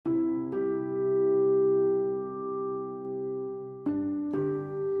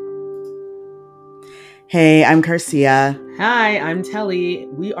Hey, I'm Garcia. Hi, I'm Telly.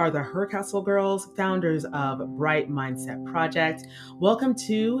 We are the Her Castle Girls, founders of Bright Mindset Project. Welcome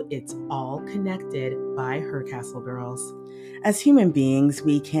to It's All Connected by Her Castle Girls. As human beings,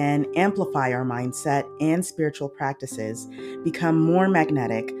 we can amplify our mindset and spiritual practices, become more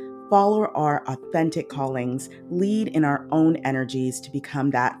magnetic, follow our authentic callings, lead in our own energies to become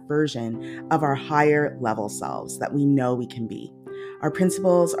that version of our higher level selves that we know we can be. Our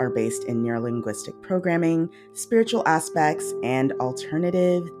principles are based in neurolinguistic programming, spiritual aspects, and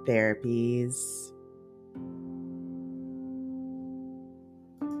alternative therapies.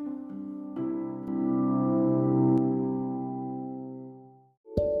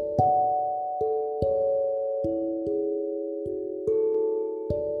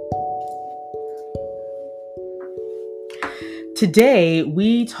 Today,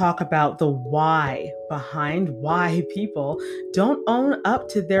 we talk about the why behind why people don't own up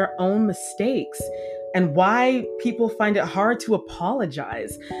to their own mistakes and why people find it hard to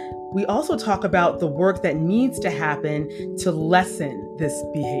apologize. We also talk about the work that needs to happen to lessen this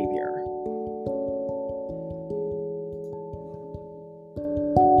behavior.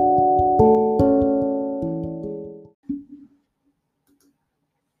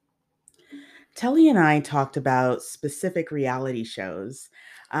 Telly and I talked about specific reality shows.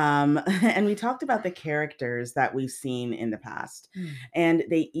 And we talked about the characters that we've seen in the past. And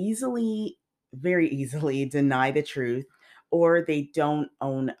they very easily deny the truth, or they don't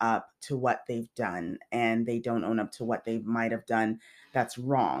own up to what they've done, and they don't own up to what they might have done that's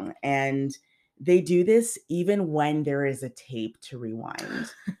wrong. And they do this even when there is a tape to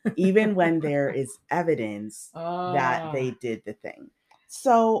rewind, even when there is evidence that they did the thing.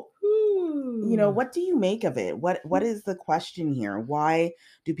 So, what do you make of it? What is the question here? Why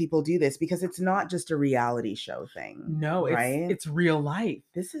do people do this? Because it's not just a reality show thing. No, right? it's real life.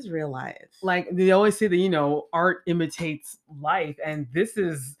 This is real life. Like they always say that, art imitates life. And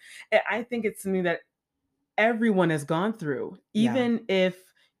I think it's something that everyone has gone through, even if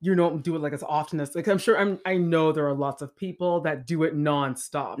you don't do it like as often as I know there are lots of people that do it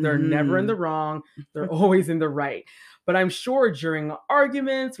nonstop. They're never in the wrong. They're always in the right. But I'm sure during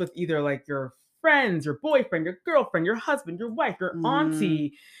arguments with either like your friends, your boyfriend, your girlfriend, your husband, your wife, your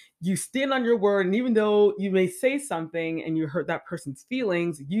auntie, you stand on your word. And even though you may say something and you hurt that person's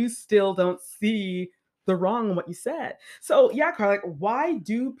feelings, you still don't see the wrong in what you said. So yeah, Carl, like why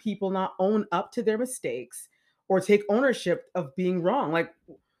do people not own up to their mistakes or take ownership of being wrong? Like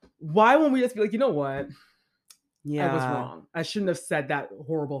why won't we just be like, you know what? I was wrong. I shouldn't have said that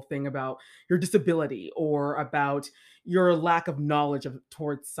horrible thing about your disability or about your lack of knowledge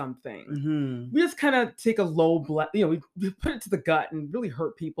towards something. We just kind of take a low blood, we put it to the gut and really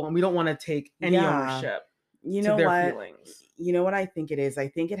hurt people, and we don't want to take any ownership You to know their what? feelings. You know what I think it is? I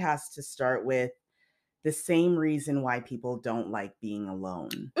think it has to start with the same reason why people don't like being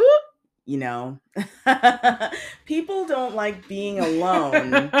alone. People don't like being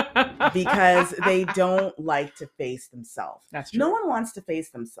alone because they don't like to face themselves. That's true. No one wants to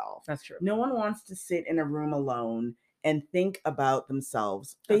face themselves. That's true. No one wants to sit in a room alone and think about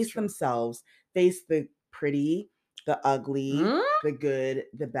themselves, face themselves, face the pretty, the ugly, the good,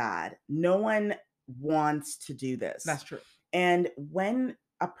 the bad. No one wants to do this. That's true. And when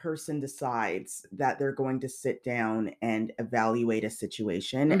a person decides that they're going to sit down and evaluate a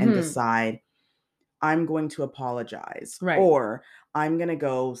situation and decide, I'm going to apologize, or I'm going to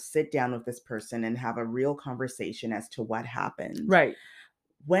go sit down with this person and have a real conversation as to what happened. Right.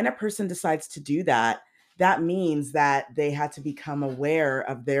 When a person decides to do that, that means that they had to become aware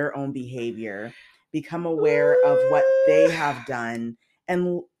of their own behavior, become aware of what they have done,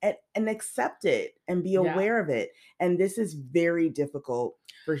 and accept it and be aware of it. And this is very difficult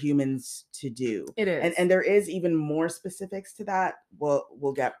for humans to do. It is. And there is even more specifics to that.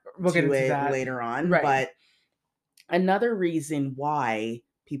 We'll get to it later on. Right. But another reason why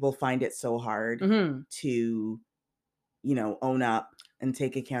people find it so hard to, own up and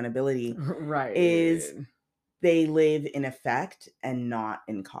take accountability is they live in effect and not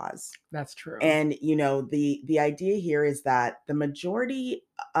in cause. That's true. And the idea here is that the majority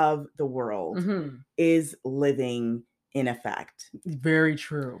of the world is living in effect. Very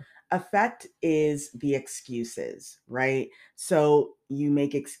true. Effect is the excuses, right? So you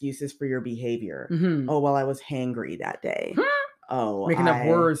make excuses for your behavior. Oh, well, I was hangry that day. Oh, making up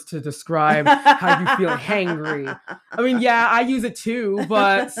words to describe how you feel hangry. I mean, yeah, I use it too,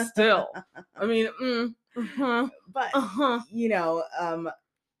 but still. I mean, but oh,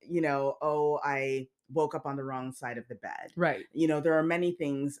 I woke up on the wrong side of the bed. Right. There are many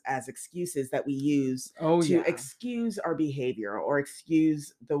things as excuses that we use to excuse our behavior or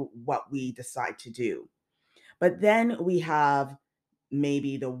excuse what we decide to do. But then we have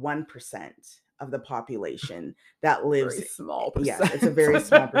maybe the 1% of the population that Very lives. small Yes, it's a percent. very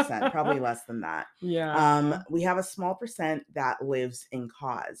small percent, probably less than that. Yeah. We have a small percent that lives in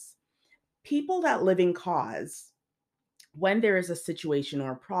cause. People that live in cause, when there is a situation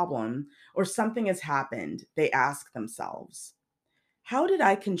or a problem or something has happened, they ask themselves, how did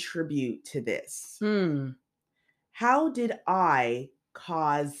I contribute to this? Mm. How did I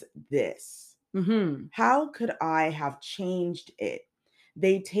cause this? Mhm. How could I have changed it?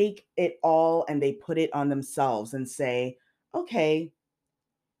 They take it all and they put it on themselves and say, okay,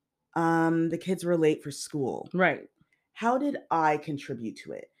 the kids were late for school. Right. How did I contribute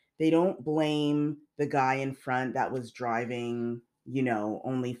to it? They don't blame the guy in front that was driving,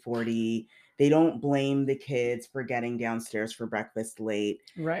 only 40. They don't blame the kids for getting downstairs for breakfast late.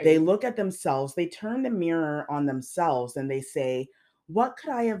 They Right. look at themselves, they turn the mirror on themselves and they say, what could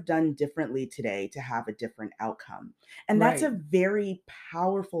I have done differently today to have a different outcome? And that's Right. a very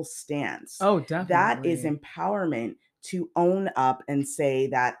powerful stance. Oh, That is definitely. empowerment to own up and say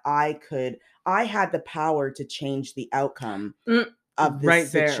that I had the power to change the outcome Mm, of this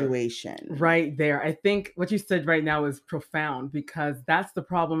right there. situation. Right there. I think what you said right now is profound because that's the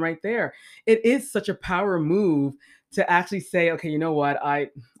problem right there. It is such a power move to actually say, okay, you know what? I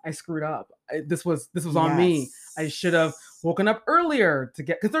screwed up. This was on me. I should have Yes. woken up earlier to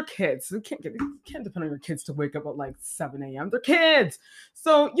get because they're kids. You can't depend on your kids to wake up at like 7 a.m. They're kids.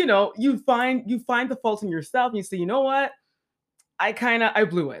 So, you find the fault in yourself and you say, you know what? I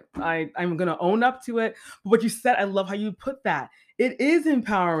blew it. I'm gonna own up to it. But what you said, I love how you put that. It is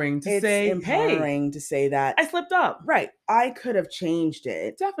empowering to It's say, hey, empowering to say that, I slipped up. right, I could have changed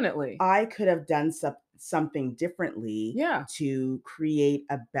it. Definitely. I could have done something differently Yeah, to create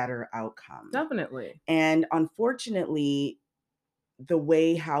a better outcome. definitely. And unfortunately, the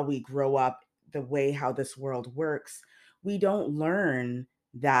way how we grow up, the way how this world works, we don't learn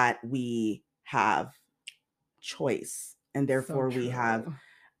that we have choice and So therefore true.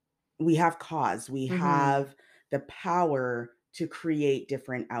 we have cause, we Mm-hmm. have the power to create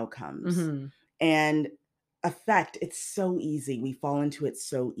different outcomes. Mm-hmm. And affect, it's so easy, we fall into it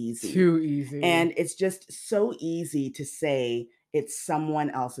so easy, Too easy. and it's just so easy to say it's someone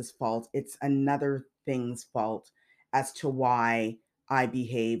else's fault, it's another thing's fault as to why I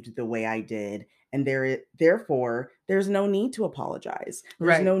behaved the way I did. And therefore, there's no need to apologize. There's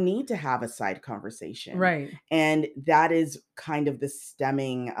Right. no need to have a side conversation. Right. And that is kind of the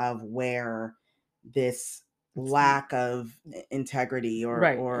stemming of where this It's lack of integrity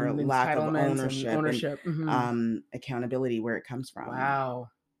right. or And lack of entitlement and ownership and ownership. Mm-hmm. accountability, where it comes from. Wow.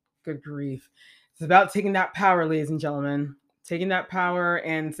 Good grief. It's about taking that power, ladies and gentlemen. Taking that power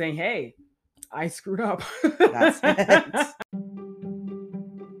and saying, hey, I screwed up. That's it.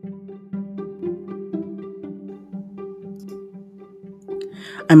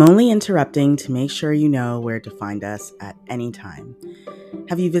 I'm only interrupting to make sure you know where to find us at any time.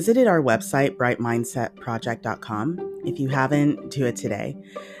 Have you visited our website, brightmindsetproject.com? If you haven't, do it today.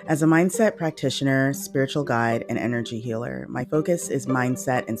 As a mindset practitioner, spiritual guide, and energy healer, my focus is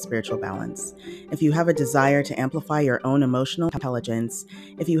mindset and spiritual balance. If you have a desire to amplify your own emotional intelligence,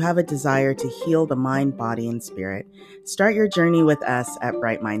 if you have a desire to heal the mind, body, and spirit, start your journey with us at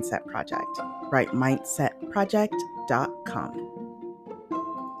Bright Mindset Project, brightmindsetproject.com.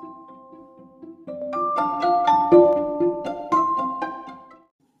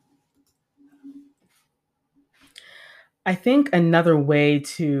 I think another way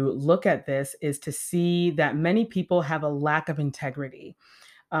to look at this is to see that many people have a lack of integrity.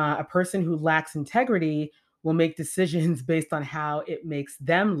 A person who lacks integrity will make decisions based on how it makes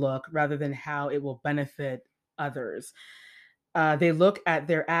them look rather than how it will benefit others. They look at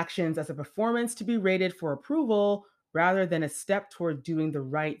their actions as a performance to be rated for approval rather than a step toward doing the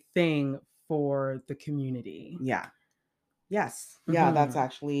right thing for the community. Yeah. Yes. Yeah, that's Hmm.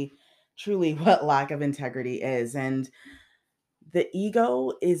 actually truly what lack of integrity is. And the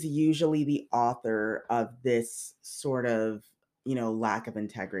ego is usually the author of this sort of, lack of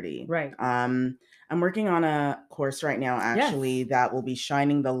integrity. Right. I'm working on a course right now, Yes. actually, that will be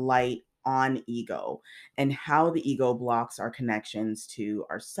shining the light on ego and how the ego blocks our connections to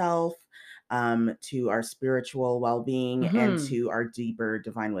ourself, to our spiritual well-being, and Hmm. to our deeper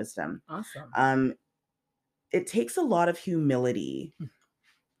divine wisdom. Awesome. Um, it takes a lot of humility.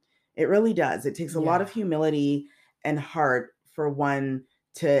 It really does. It takes a lot Yeah. of humility and heart for one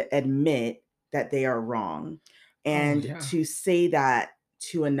to admit that they are wrong Oh, and yeah. to say that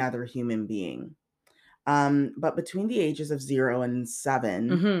to another human being. But between the ages of 0 and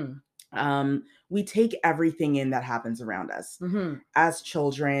 7, Hmm. We take everything in that happens around us. Mm-hmm. As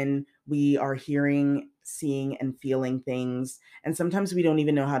children, we are hearing, seeing, and feeling things. And sometimes we don't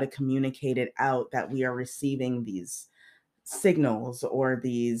even know how to communicate it out that we are receiving these signals or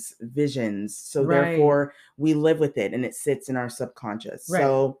these visions. So Right. therefore, we live with it and it sits in our subconscious. Right.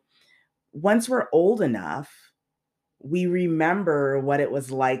 So once we're old enough, we remember what it was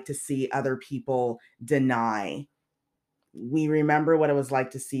like to see other people deny. We remember what it was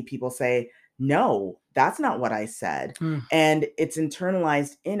like to see people say, no, that's not what I said. Mm. And it's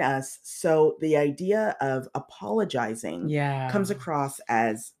internalized in us. So the idea of apologizing Yeah. comes across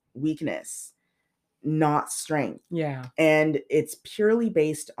as weakness, not strength. Yeah. And it's purely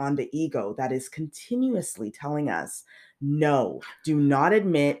based on the ego that is continuously telling us, no, do not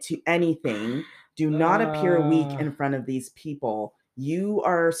admit to anything. Do not appear weak Uh, in front of these people. You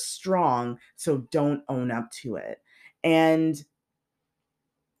are strong, so don't own up to it. And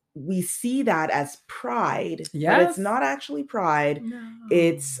we see that as pride, but it's yes. not actually pride. No.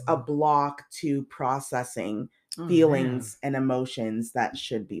 It's a block to processing Oh man. feelings and emotions that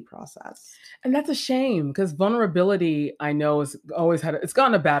should be processed. And that's a shame because vulnerability, I know, is always it's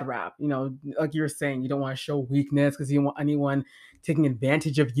gotten a bad rap. You know, like you were saying, you don't want to show weakness because you don't want anyone taking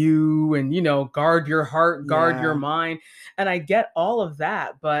advantage of you, and guard your heart, guard your Yeah. mind. And I get all of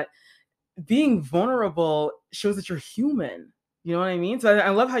that, but being vulnerable shows that you're human. You know what I mean? So I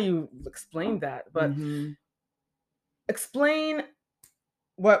love how you explained that, but Hmm. explain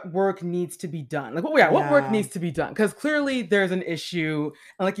what work needs to be done. Like, what work Yeah. needs to be done? Because clearly there's an issue.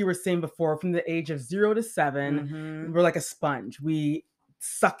 And like you were saying before, from the age of 0 to 7, Hmm. we're like a sponge. We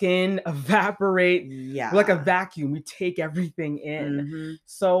suck in, evaporate. We're like a Yeah. vacuum. We take everything in. Hmm.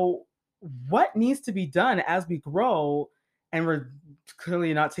 So, what needs to be done as we grow? And we're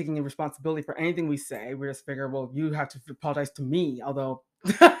clearly not taking any responsibility for anything we say. We just figure, well, you have to apologize to me, although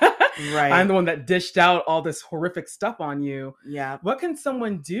I'm Right. the one that dished out all this horrific stuff on you. Yeah. What can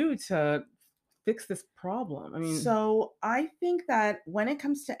someone do to fix this problem? I mean, So I think that when it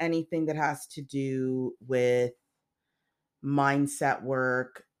comes to anything that has to do with mindset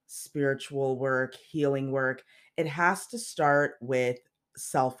work, spiritual work, healing work, it has to start with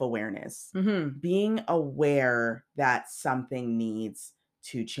self awareness, mhm, being aware that something needs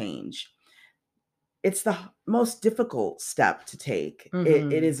to change. It's the most difficult step to take. It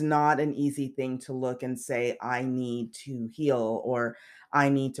mhm, is not an easy thing to look and say, I need to heal or I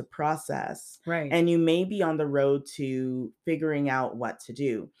need to process. right, And you may be on the road to figuring out what to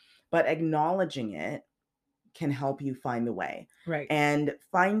do, but acknowledging it can help you find the way. right. And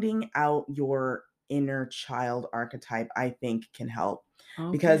finding out your inner child archetype, I think, can help.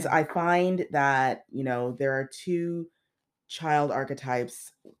 Because Okay. I find that, there are two child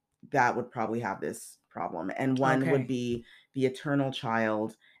archetypes that would probably have this problem. And one would Okay. be the eternal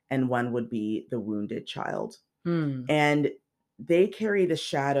child, and one would be the wounded child. Hmm. And they carry the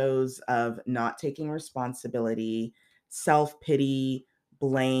shadows of not taking responsibility, self pity,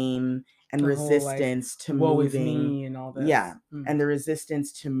 blame, and The whole like, resistance to woe is moving. me and all Yeah. this. Mm. And the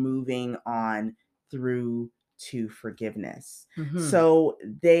resistance to moving on through to forgiveness. Mhm. So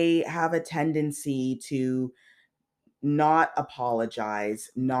they have a tendency to not apologize,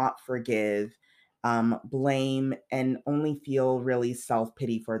 not forgive, blame, and only feel really self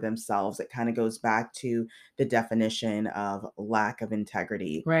pity for themselves. It kind of goes back to the definition of lack of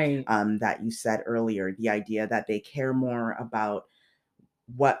integrity Right. that you said earlier, the idea that they care more about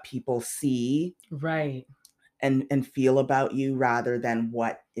what people see Right. and feel about you rather than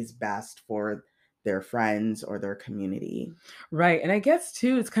what is best for their friends or their community. Right. And I guess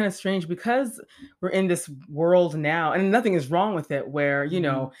too, it's kind of strange because we're in this world now, and nothing is wrong with it, where,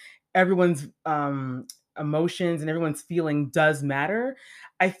 Mhm. everyone's emotions and everyone's feeling does matter.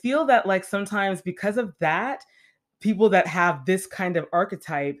 I feel that like sometimes because of that, people that have this kind of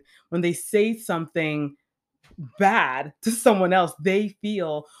archetype, when they say something bad to someone else, they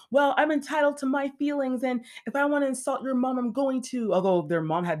feel, well, I'm entitled to my feelings. And if I want to insult your mom, I'm going to, although their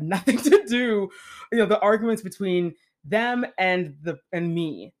mom had nothing to do, the arguments between them and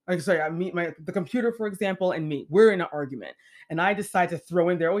me. Like, sorry, I mean the computer, for example, and me. We're in an argument. And I decide to throw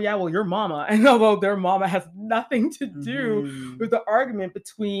in there, oh yeah, well, your mama. And although their mama has nothing to do with Mhm. the argument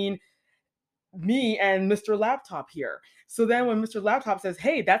between me and Mr. Laptop here. So then when Mr. Laptop says,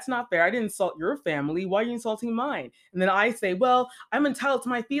 hey, that's not fair. I didn't insult your family. Why are you insulting mine? And then I say, well, I'm entitled to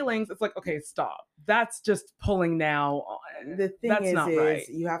my feelings. It's like, okay, stop. That's just pulling now. The thing That's not is right.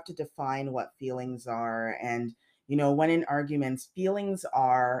 you have to define what feelings are. And when in arguments, feelings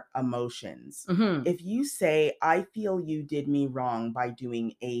are emotions. Hmm. If you say, I feel you did me wrong by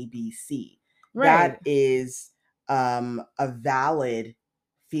doing ABC, that Right. is a valid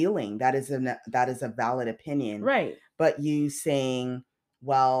feeling. That is a valid opinion. Right. But you saying,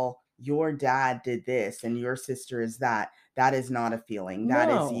 well, your dad did this and your sister is that is not a feeling. That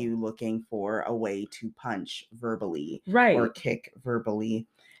is No. you looking for a way to punch verbally or Right. kick verbally.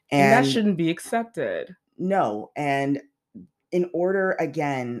 And that shouldn't be accepted. No. And in order,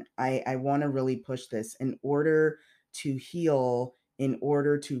 again, I want to really push this. In order to heal, in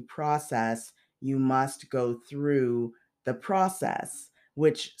order to process, you must go through the process,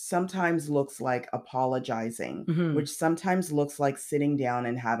 which sometimes looks like apologizing, Mhm. which sometimes looks like sitting down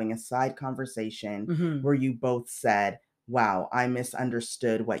and having a side conversation Mhm. where you both said, wow, I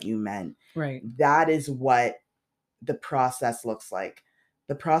misunderstood what you meant. Right. That is what the process looks like.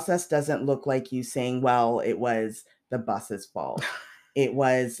 The process doesn't look like you saying, well, it was the bus's fault. It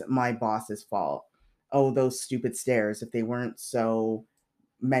was my boss's fault. Oh, those stupid stairs. If they weren't so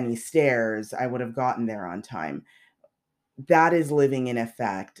many stairs, I would have gotten there on time. That is living in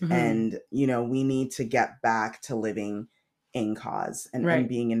effect. Mhm. And, we need to get back to living in cause and Right.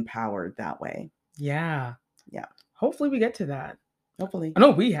 being empowered that way. Yeah. Yeah. Hopefully we get to that. Hopefully. I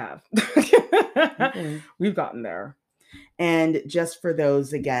know we have. Hopefully. We've gotten there. And just for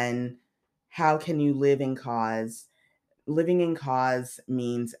those, again, how can you live in cause? Living in cause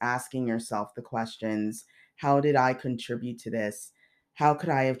means asking yourself the questions: how did I contribute to this? How could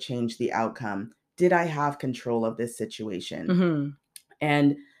I have changed the outcome? Did I have control of this situation? Mm-hmm.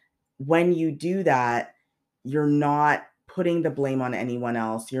 And when you do that, you're not putting the blame on anyone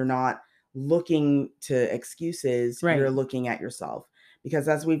else. You're not looking to excuses. Right. You're looking at yourself. Because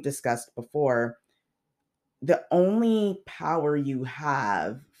as we've discussed before, the only power you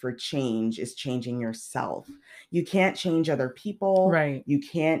have for change is changing yourself. You can't change other people. Right. You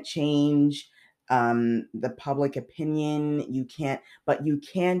can't change the public opinion. But you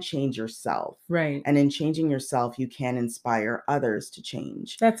can change yourself. Right. And in changing yourself, you can inspire others to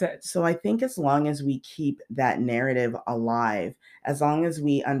change. That's it. So I think as long as we keep that narrative alive, as long as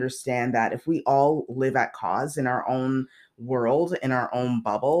we understand that if we all live at cause in our own world, in our own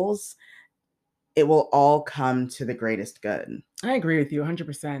bubbles, it will all come to the greatest good. I agree with you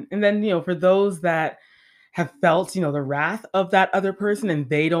 100%. And then, for those that have felt, the wrath of that other person and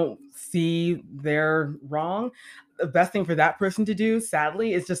they don't see they're wrong, the best thing for that person to do,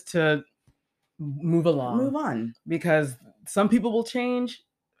 sadly, is just to move along. Move on. Because some people will change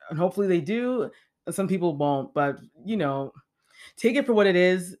and hopefully they do. Some people won't, but, take it for what it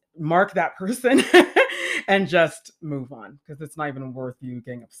is, mark that person and just move on, because it's not even worth you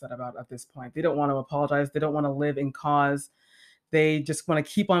getting upset about at this point. They don't want to apologize. They don't want to live in cause. They just want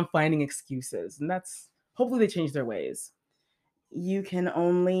to keep on finding excuses. And that's, hopefully they change their ways. You can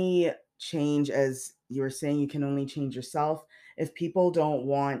only change, as you were saying, you can only change yourself. If people don't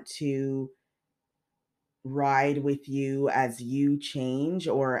want to ride with you as you change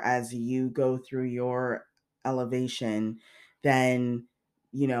or as you go through your elevation, then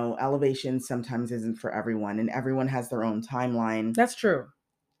elevation sometimes isn't for everyone, and everyone has their own timeline. That's true.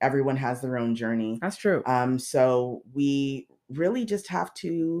 Everyone has their own journey. That's true. So we really just have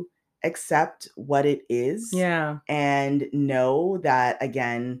to accept what it is. Yeah. And know that,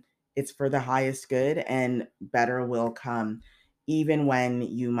 again, it's for the highest good and better will come, even when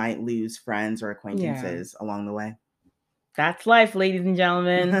you might lose friends or acquaintances along the way. That's life, ladies and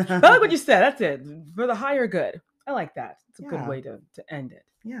gentlemen. I like what you said. That's it. For the higher good. I like that. It's a good way to end it.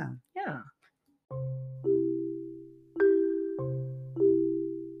 Yeah. Yeah.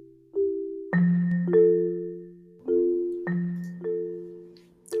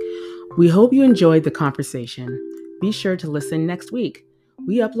 We hope you enjoyed the conversation. Be sure to listen next week.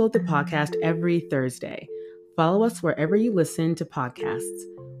 We upload the podcast every Thursday. Follow us wherever you listen to podcasts.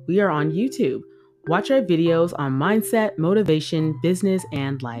 We are on YouTube. Watch our videos on mindset, motivation, business,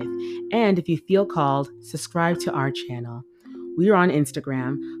 and life. And if you feel called, subscribe to our channel. We are on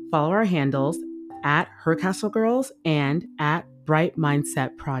Instagram. Follow our handles at HerCastleGirls and at Bright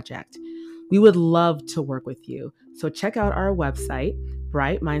Mindset Project. We would love to work with you. So check out our website,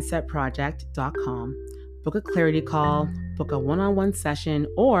 brightmindsetproject.com. Book a clarity call, book a one-on-one session,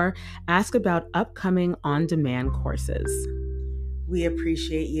 or ask about upcoming on-demand courses. We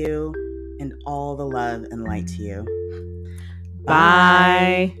appreciate you and all the love and light to you.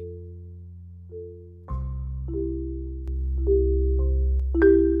 Bye.